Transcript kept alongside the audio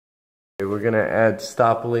We're going to add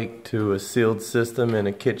stop leak to a sealed system in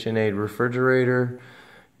a KitchenAid refrigerator,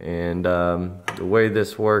 and the way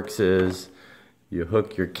this works is you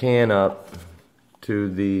hook your can up to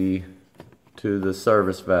the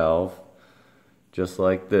service valve just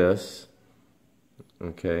like this,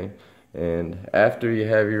 okay, and after you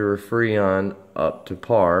have your freon up to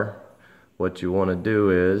par, what you want to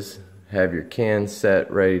do is have your can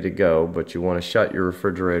set ready to go, but you want to shut your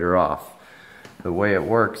refrigerator off. The way it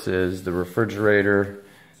works is the refrigerator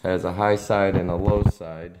has a high side and a low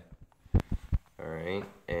side, alright,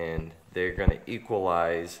 and they're going to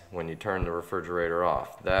equalize when you turn the refrigerator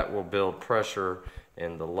off. That will build pressure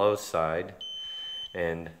in the low side,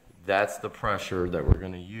 and that's the pressure that we're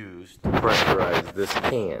going to use to pressurize this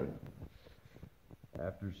can.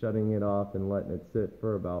 After shutting it off and letting it sit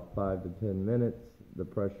for about 5 to 10 minutes, the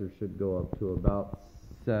pressure should go up to about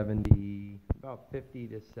 50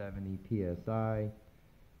 to 70 psi,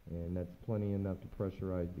 and that's plenty enough to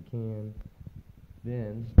pressurize the can.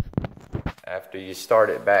 Then, after you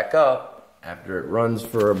start it back up, after it runs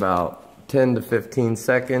for about 10 to 15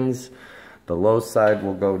 seconds, the low side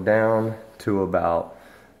will go down to about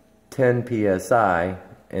 10 psi,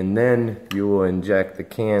 and then you will inject the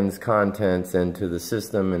can's contents into the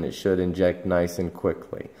system, and it should inject nice and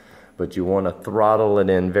quickly. But you want to throttle it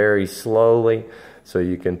in very slowly, so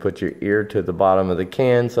you can put your ear to the bottom of the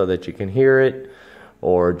can so that you can hear it,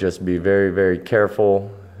 or just be very, very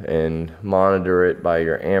careful and monitor it by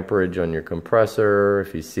your amperage on your compressor.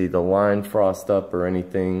 If you see the line frost up or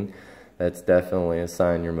anything, that's definitely a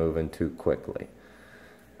sign you're moving too quickly.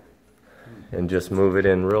 And just move it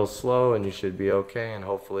in real slow and you should be okay, and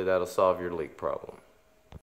hopefully that'll solve your leak problem.